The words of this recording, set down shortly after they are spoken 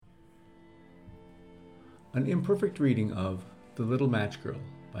An imperfect reading of The Little Match Girl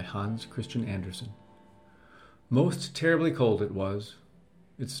by Hans Christian Andersen. Most terribly cold it was.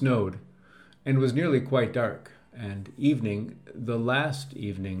 It snowed, and was nearly quite dark, and evening, the last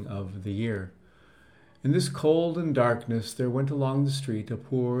evening of the year. In this cold and darkness there went along the street a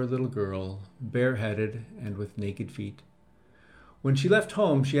poor little girl, bareheaded and with naked feet. When she left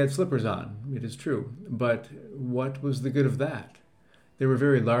home she had slippers on, it is true, but what was the good of that? They were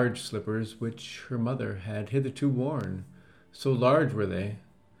very large slippers, which her mother had hitherto worn, so large were they,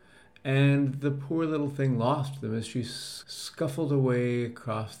 and the poor little thing lost them as she scuffled away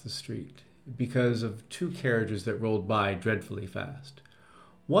across the street, because of two carriages that rolled by dreadfully fast.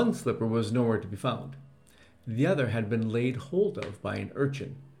 One slipper was nowhere to be found. The other had been laid hold of by an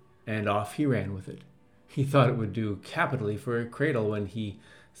urchin, and off he ran with it. He thought it would do capitally for a cradle when he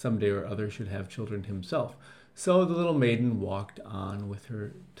some day or other should have children himself. So the little maiden walked on with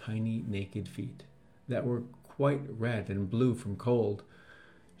her tiny naked feet, that were quite red and blue from cold.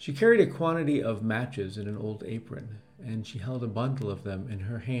 She carried a quantity of matches in an old apron, and she held a bundle of them in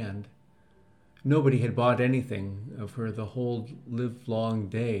her hand. Nobody had bought anything of her the whole livelong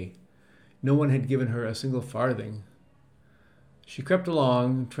day. No one had given her a single farthing. She crept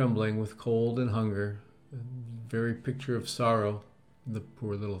along, trembling with cold and hunger, a very picture of sorrow, the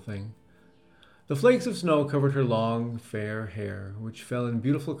poor little thing. The flakes of snow covered her long, fair hair, which fell in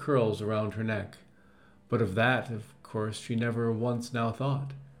beautiful curls around her neck. But of that, of course, she never once now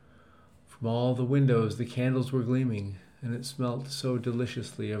thought. From all the windows the candles were gleaming, and it smelt so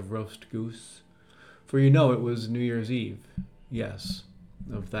deliciously of roast goose. For you know it was New Year's Eve. Yes,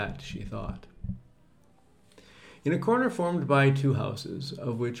 of that she thought. In a corner formed by two houses,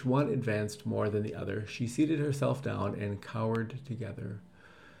 of which one advanced more than the other, she seated herself down and cowered together.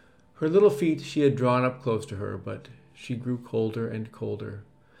 Her little feet she had drawn up close to her, but she grew colder and colder,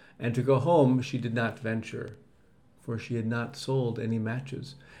 and to go home she did not venture, for she had not sold any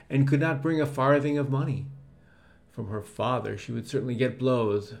matches, and could not bring a farthing of money. From her father she would certainly get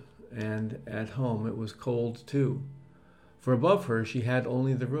blows, and at home it was cold too, for above her she had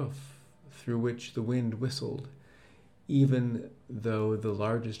only the roof, through which the wind whistled, even though the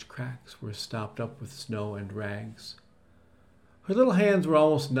largest cracks were stopped up with snow and rags. Her little hands were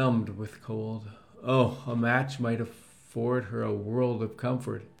almost numbed with cold. Oh, a match might afford her a world of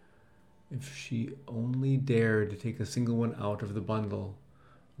comfort, if she only dared to take a single one out of the bundle,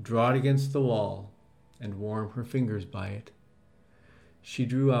 draw it against the wall, and warm her fingers by it. She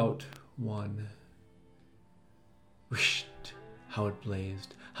drew out one. Whisht! How it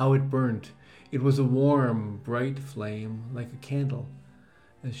blazed, how it burnt! It was a warm, bright flame, like a candle,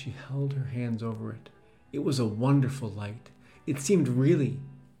 as she held her hands over it. It was a wonderful light. It seemed really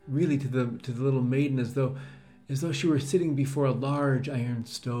to the little maiden as though she were sitting before a large iron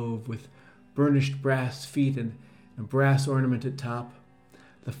stove with burnished brass feet and a brass ornament at top.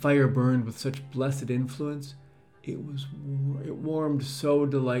 The fire burned with such blessed influence. It warmed so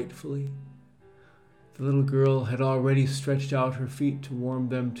delightfully. The little girl had already stretched out her feet to warm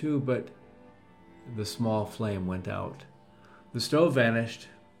them too, but the small flame went out. The stove vanished.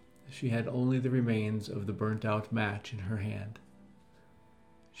 She had only the remains of the burnt-out match in her hand.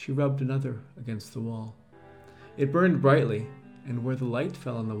 She rubbed another against the wall. It burned brightly, and where the light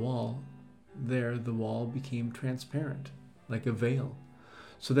fell on the wall, there the wall became transparent, like a veil,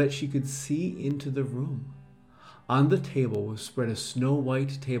 so that she could see into the room. On the table was spread a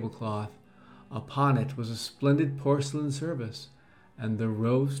snow-white tablecloth. Upon it was a splendid porcelain service, and the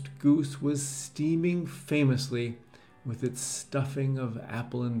roast goose was steaming famously with its stuffing of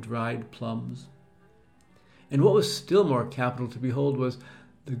apple and dried plums. And what was still more capital to behold was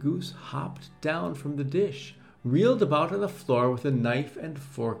the goose hopped down from the dish, reeled about on the floor with a knife and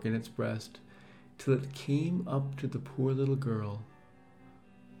fork in its breast, till it came up to the poor little girl.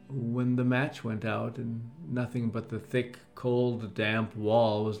 When the match went out, and nothing but the thick, cold, damp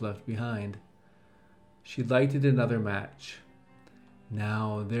wall was left behind, she lighted another match.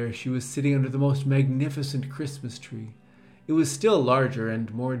 Now there she was sitting under the most magnificent Christmas tree. It was still larger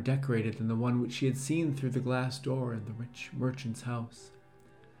and more decorated than the one which she had seen through the glass door in the rich merchant's house.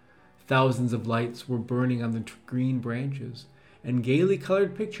 Thousands of lights were burning on the green branches, and gaily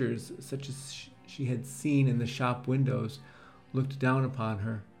colored pictures, such as she had seen in the shop windows, looked down upon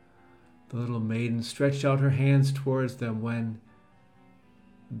her. The little maiden stretched out her hands towards them when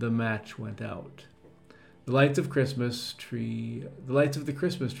the match went out. The lights of the Christmas tree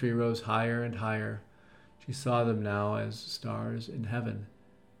rose higher and higher. She saw them now as stars in heaven.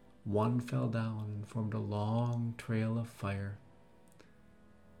 One fell down and formed a long trail of fire.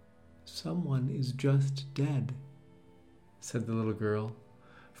 "Someone is just dead," said the little girl,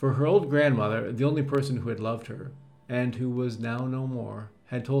 For her old grandmother, the only person who had loved her, and who was now no more,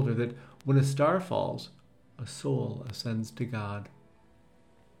 had told her that when a star falls, a soul ascends to God.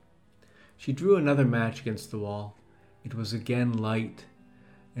 She drew another match against the wall. It was again light,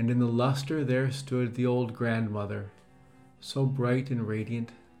 and in the luster there stood the old grandmother, so bright and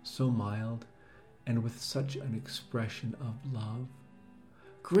radiant, so mild, and with such an expression of love.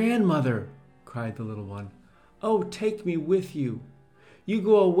 "Grandmother!" cried the little one. "Oh, take me with you! You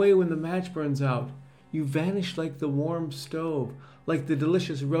go away when the match burns out. You vanish like the warm stove, like the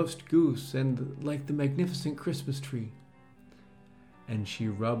delicious roast goose, and like the magnificent Christmas tree." And she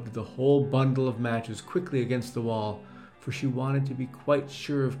rubbed the whole bundle of matches quickly against the wall, for she wanted to be quite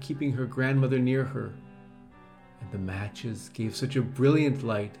sure of keeping her grandmother near her. And the matches gave such a brilliant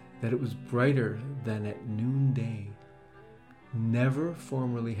light that it was brighter than at noonday. Never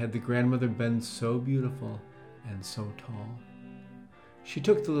formerly had the grandmother been so beautiful and so tall. She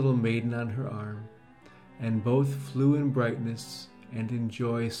took the little maiden on her arm, and both flew in brightness and in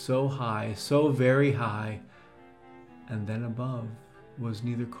joy so high, so very high, and then above was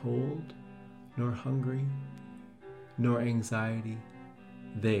neither cold, nor hungry, nor anxiety.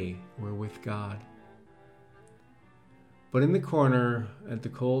 They were with God. But in the corner, at the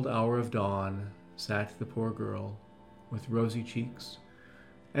cold hour of dawn, sat the poor girl, with rosy cheeks,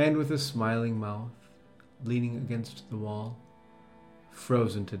 and with a smiling mouth, leaning against the wall,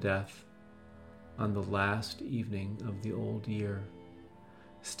 frozen to death, on the last evening of the old year.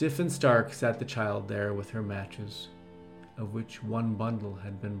 Stiff and stark sat the child there with her matches, of which one bundle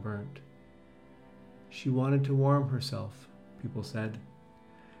had been burnt. She wanted to warm herself, people said.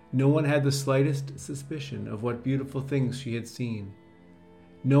 No one had the slightest suspicion of what beautiful things she had seen.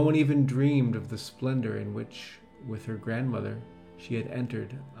 No one even dreamed of the splendor in which, with her grandmother, she had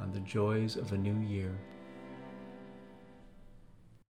entered on the joys of a new year.